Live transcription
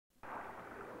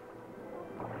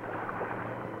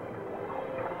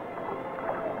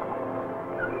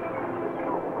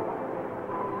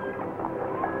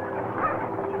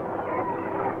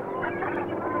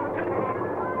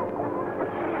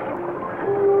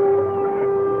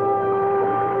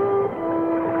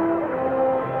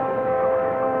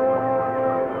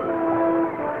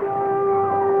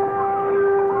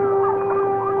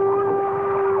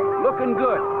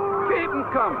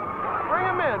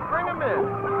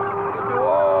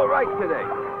today?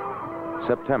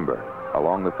 September,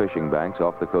 along the fishing banks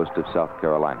off the coast of South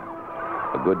Carolina.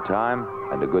 A good time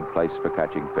and a good place for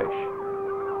catching fish.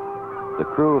 The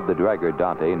crew of the dragger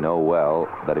Dante know well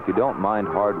that if you don't mind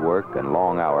hard work and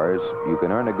long hours, you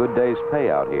can earn a good day's pay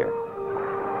out here.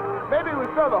 Maybe we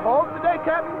fill the holes today,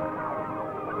 Captain?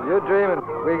 You're dreaming.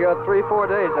 We got 3-4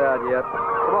 days out yet.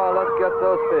 Come on, let's get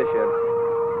those fish in.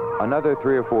 Another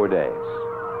 3 or 4 days,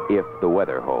 if the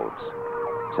weather holds.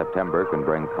 September can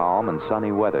bring calm and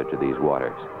sunny weather to these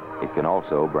waters. It can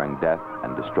also bring death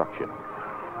and destruction.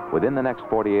 Within the next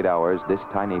 48 hours, this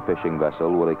tiny fishing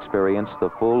vessel will experience the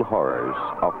full horrors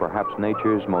of perhaps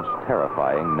nature's most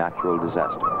terrifying natural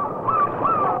disaster.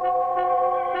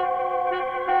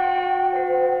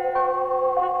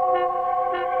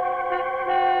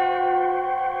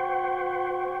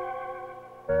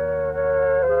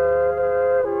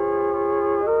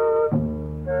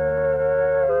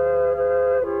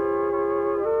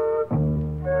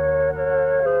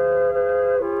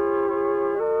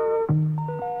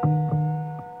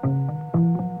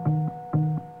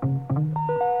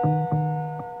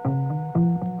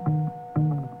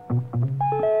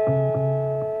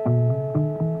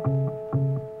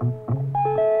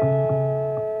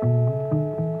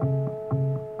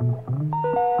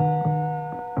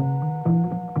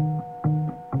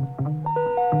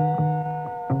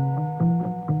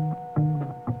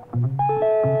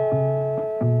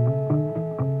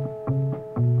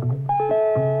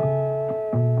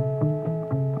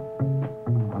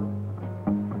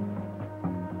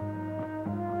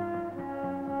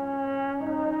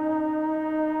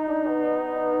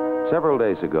 Several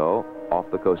days ago, off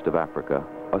the coast of Africa,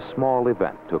 a small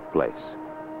event took place.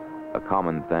 A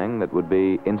common thing that would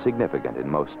be insignificant in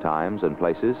most times and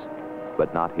places,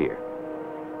 but not here.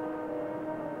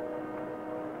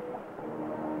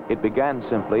 It began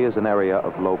simply as an area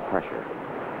of low pressure,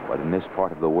 but in this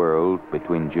part of the world,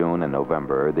 between June and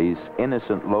November, these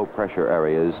innocent low-pressure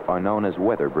areas are known as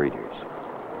weather breeders.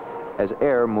 As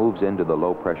air moves into the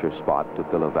low-pressure spot to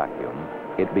fill a vacuum,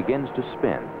 it begins to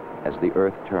spin as the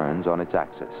Earth turns on its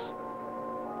axis.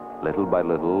 Little by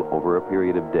little, over a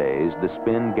period of days, the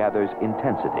spin gathers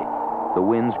intensity. The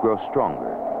winds grow stronger.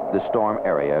 The storm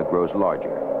area grows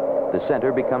larger. The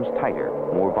center becomes tighter,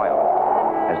 more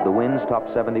violent. As the winds top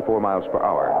 74 miles per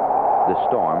hour, the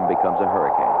storm becomes a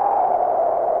hurricane.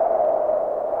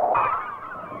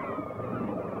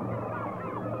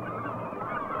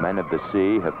 Men of the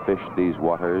sea have fished these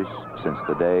waters since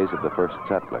the days of the first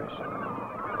settlers.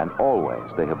 And always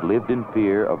they have lived in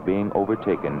fear of being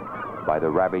overtaken by the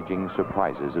ravaging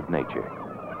surprises of nature.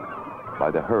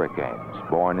 By the hurricanes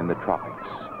born in the tropics,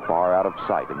 far out of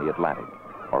sight in the Atlantic,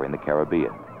 or in the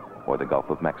Caribbean, or the Gulf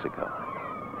of Mexico.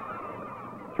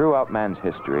 Throughout man's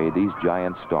history, these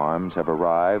giant storms have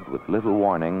arrived with little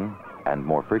warning and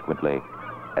more frequently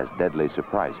as deadly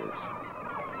surprises.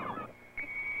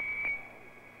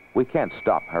 We can't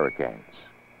stop hurricanes.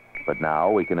 But now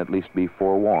we can at least be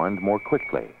forewarned more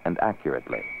quickly and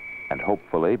accurately, and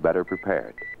hopefully better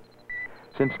prepared.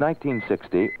 Since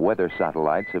 1960, weather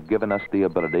satellites have given us the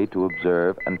ability to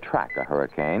observe and track a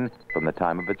hurricane from the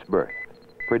time of its birth,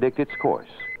 predict its course,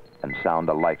 and sound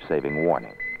a life-saving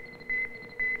warning.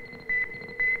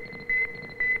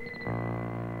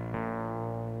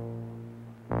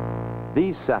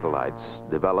 These satellites,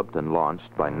 developed and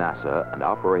launched by NASA and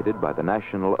operated by the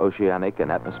National Oceanic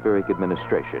and Atmospheric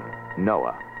Administration,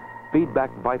 NOAA, feed back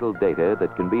vital data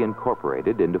that can be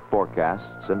incorporated into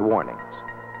forecasts and warnings.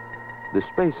 The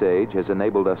space age has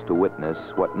enabled us to witness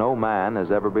what no man has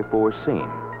ever before seen,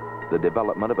 the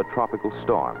development of a tropical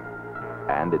storm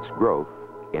and its growth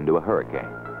into a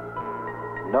hurricane.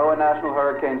 NOAA National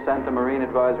Hurricane Center Marine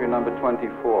Advisory number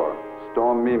 24.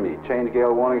 Storm Mimi. Change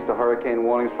gale warnings to hurricane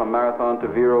warnings from Marathon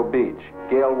to Vero Beach.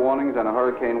 Gale warnings and a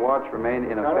hurricane watch remain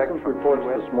in effect. Reconnaissance reports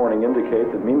this morning indicate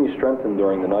that Mimi strengthened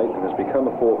during the night and has become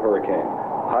a full hurricane.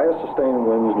 Highest sustained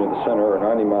winds near the center are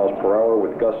 90 miles per hour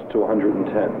with gusts to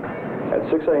 110. At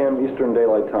 6 a.m. Eastern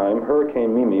Daylight Time,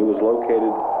 Hurricane Mimi was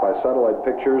located by satellite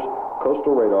pictures,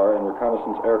 coastal radar, and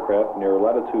reconnaissance aircraft near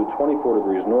latitude 24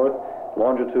 degrees north,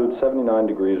 longitude 79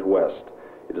 degrees west.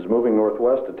 It is moving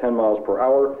northwest at 10 miles per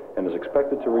hour and is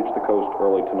expected to reach the coast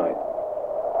early tonight.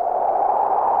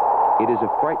 It is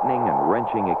a frightening and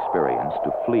wrenching experience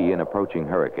to flee an approaching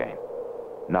hurricane.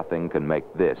 Nothing can make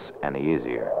this any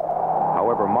easier.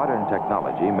 However, modern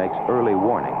technology makes early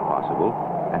warning possible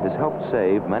and has helped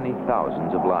save many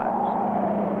thousands of lives.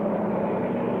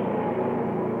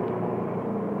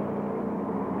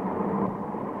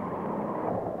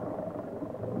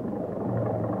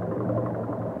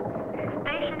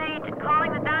 Station 8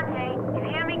 calling the Dante. You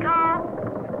hear me call?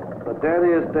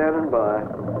 Daddy is standing by.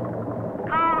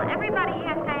 Call everybody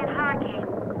here saying hurricane.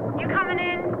 You coming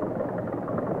in?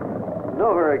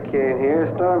 No hurricane here.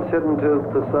 Storm's heading to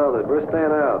the southern. We're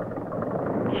staying out.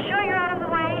 You sure you're out of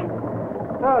the way?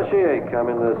 No, she ain't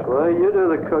coming this way. You do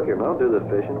the cooking. I'll do the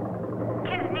fishing.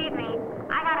 Kids need me.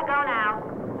 I gotta go now.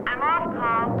 I'm off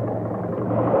call.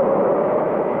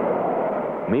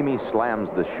 Mimi slams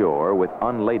the shore with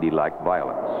unladylike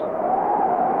violence.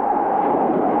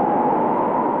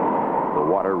 The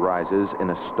water rises in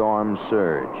a storm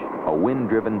surge, a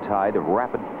wind-driven tide of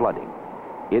rapid flooding.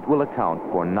 It will account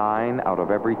for 9 out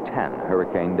of every 10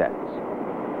 hurricane deaths.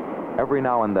 Every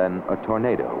now and then, a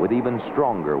tornado with even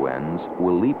stronger winds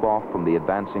will leap off from the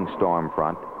advancing storm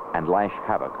front and lash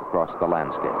havoc across the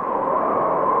landscape.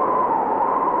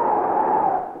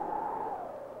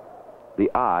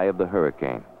 The eye of the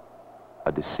hurricane,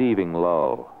 a deceiving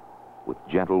low with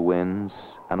gentle winds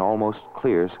and almost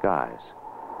clear skies.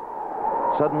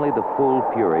 Suddenly, the full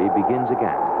fury begins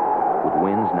again, with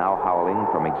winds now howling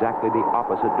from exactly the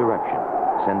opposite direction,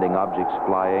 sending objects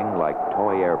flying like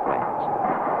toy airplanes.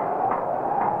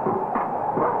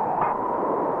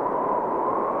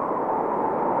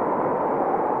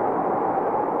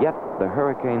 Yet, the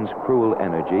hurricane's cruel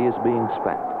energy is being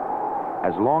spent.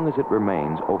 As long as it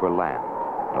remains over land,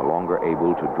 no longer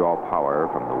able to draw power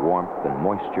from the warmth and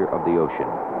moisture of the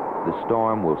ocean, the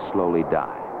storm will slowly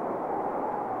die.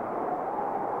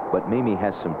 But Mimi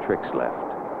has some tricks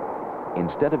left.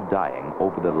 Instead of dying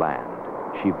over the land,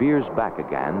 she veers back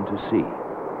again to sea.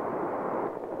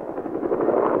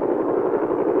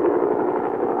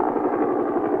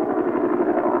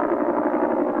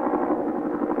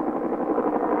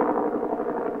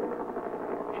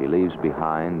 She leaves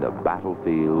behind a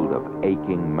battlefield of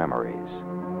aching memories.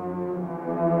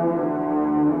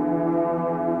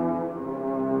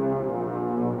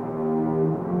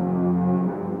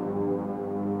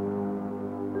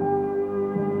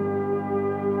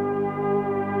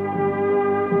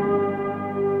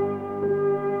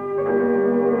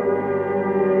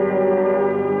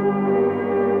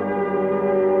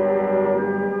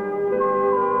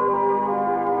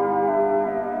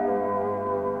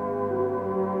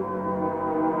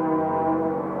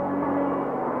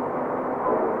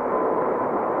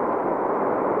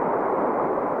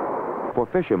 For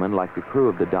fishermen like the crew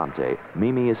of the Dante,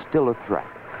 Mimi is still a threat,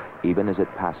 even as it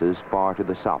passes far to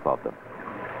the south of them.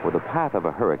 For the path of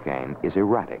a hurricane is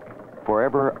erratic,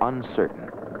 forever uncertain.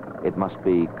 It must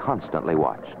be constantly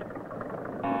watched.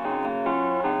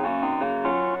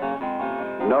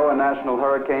 NOAA National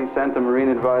Hurricane Center Marine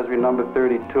Advisory number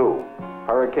 32.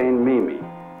 Hurricane Mimi.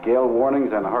 Gale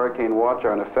warnings and a hurricane watch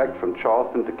are in effect from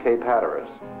Charleston to Cape Hatteras.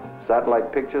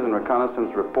 Satellite pictures and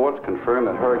reconnaissance reports confirm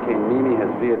that Hurricane Mimi has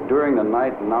veered during the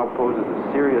night and now poses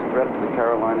a serious threat to the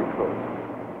Carolina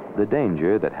coast. The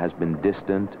danger that has been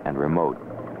distant and remote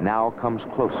now comes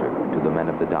closer to the men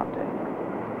of the Dante.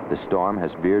 The storm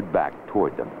has veered back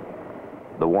toward them.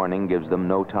 The warning gives them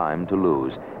no time to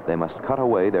lose. They must cut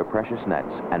away their precious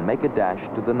nets and make a dash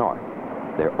to the north,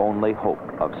 their only hope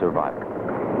of survival.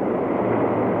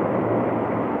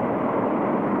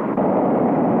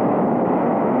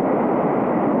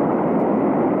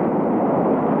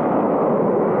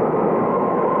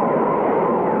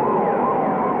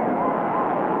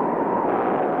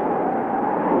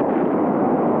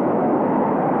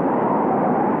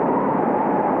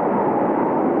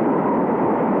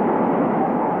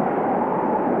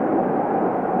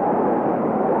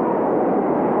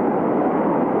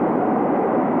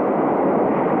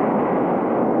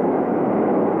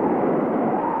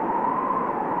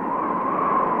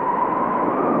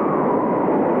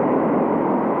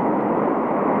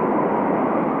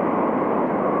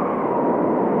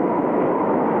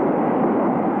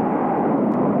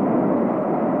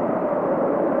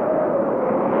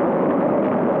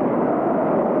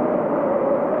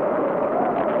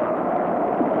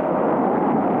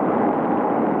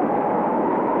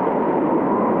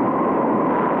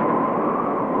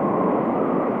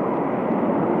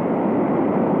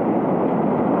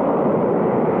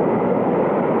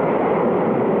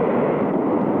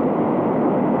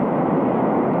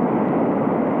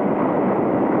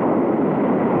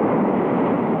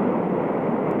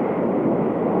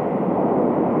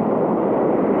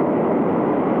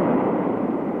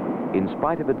 In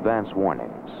spite of advance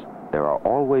warnings, there are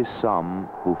always some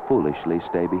who foolishly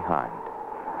stay behind.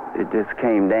 It just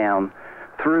came down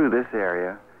through this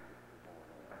area,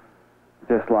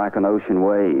 just like an ocean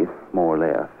wave, more or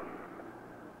less.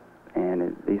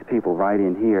 And these people right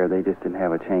in here, they just didn't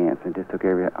have a chance. It just took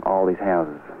all these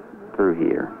houses through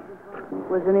here.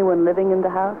 Was anyone living in the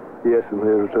house? Yes, and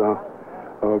there's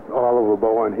Oliver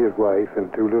boy and his wife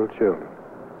and 2 little children.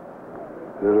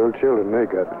 The little children, they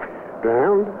got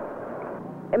drowned.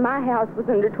 And my house was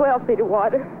under 12 feet of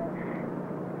water.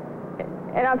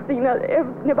 And I've seen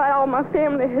about all my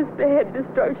family has had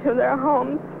destruction of their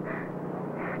homes.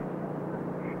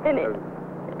 And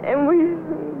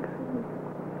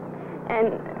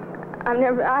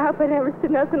I hope I never see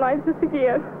nothing like this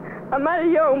again. I'm mighty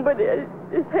young, but it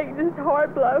takes this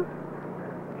hard blow.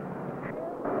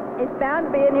 It's bound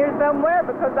to be in here somewhere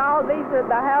because all these are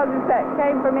the houses that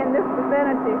came from in this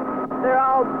vicinity. They're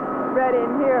all right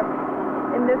in here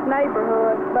in this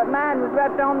neighborhood. But mine was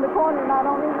right on the corner and I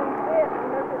don't even see it.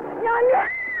 Yonder!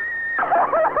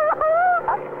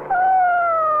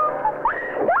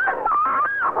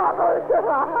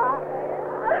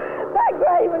 That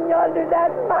grave one yonder,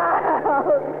 that's my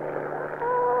house.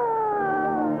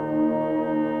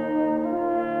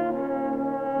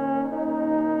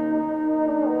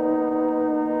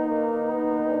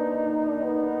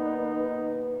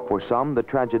 For some, the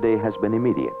tragedy has been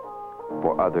immediate.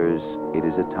 For others, it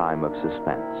is a time of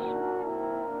suspense.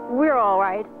 We're all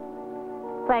right,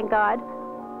 thank God.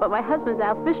 But my husband's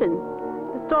out fishing.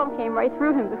 The storm came right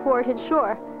through him before it hit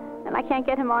shore, and I can't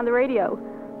get him on the radio.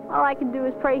 All I can do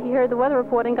is pray he heard the weather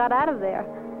report and got out of there.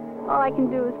 All I can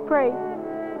do is pray.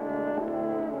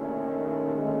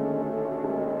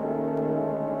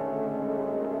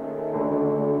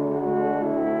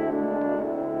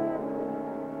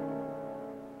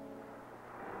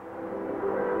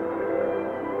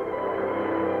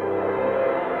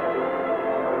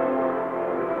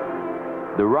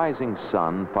 The rising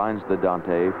sun finds the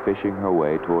Dante fishing her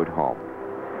way toward home.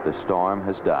 The storm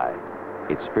has died.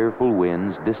 Its fearful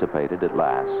winds dissipated at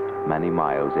last, many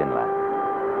miles inland.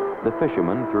 The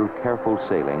fishermen, through careful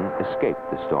sailing, escaped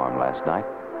the storm last night,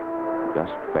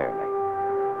 just barely.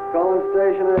 Calling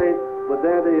Station 8. The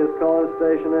Dante is calling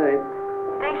Station 8.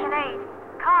 Station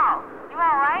 8. Carl, you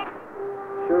all right?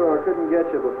 Sure, I couldn't get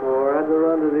you before. I had to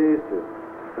run to the eastern.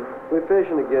 We're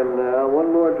fishing again now.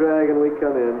 One more drag and we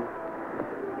come in.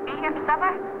 Be here for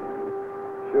supper?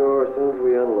 Sure, as soon as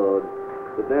we unload.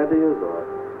 The Dante is off.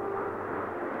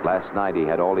 Last night he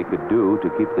had all he could do to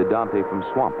keep the Dante from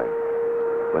swamping.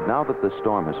 But now that the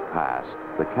storm has passed,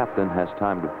 the captain has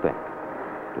time to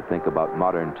think about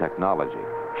modern technology,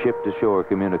 ship-to-shore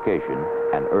communication,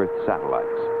 and Earth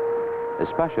satellites,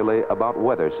 especially about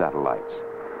weather satellites,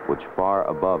 which far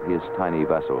above his tiny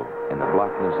vessel in the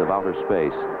blackness of outer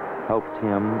space helped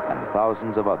him and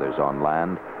thousands of others on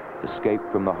land escape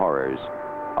from the horrors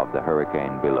of the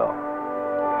hurricane below.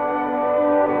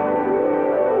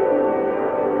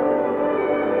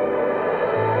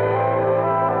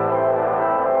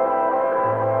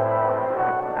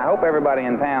 I hope everybody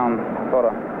in town sort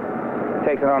of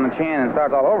takes it on the chin and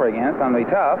starts all over again. It's going to be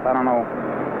tough. I don't know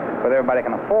whether everybody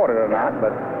can afford it or not,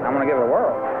 but I'm going to give it a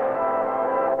whirl.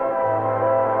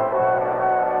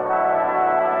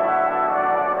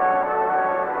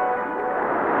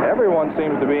 Everyone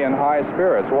seems to be in high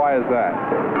spirits. Why is that?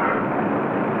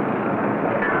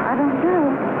 I don't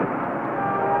know.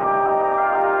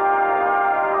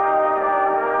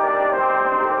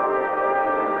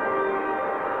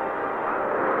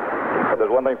 There's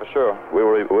one thing for sure.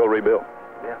 We'll rebuild.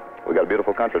 Yeah. We got a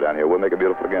beautiful country down here. We'll make it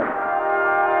beautiful again.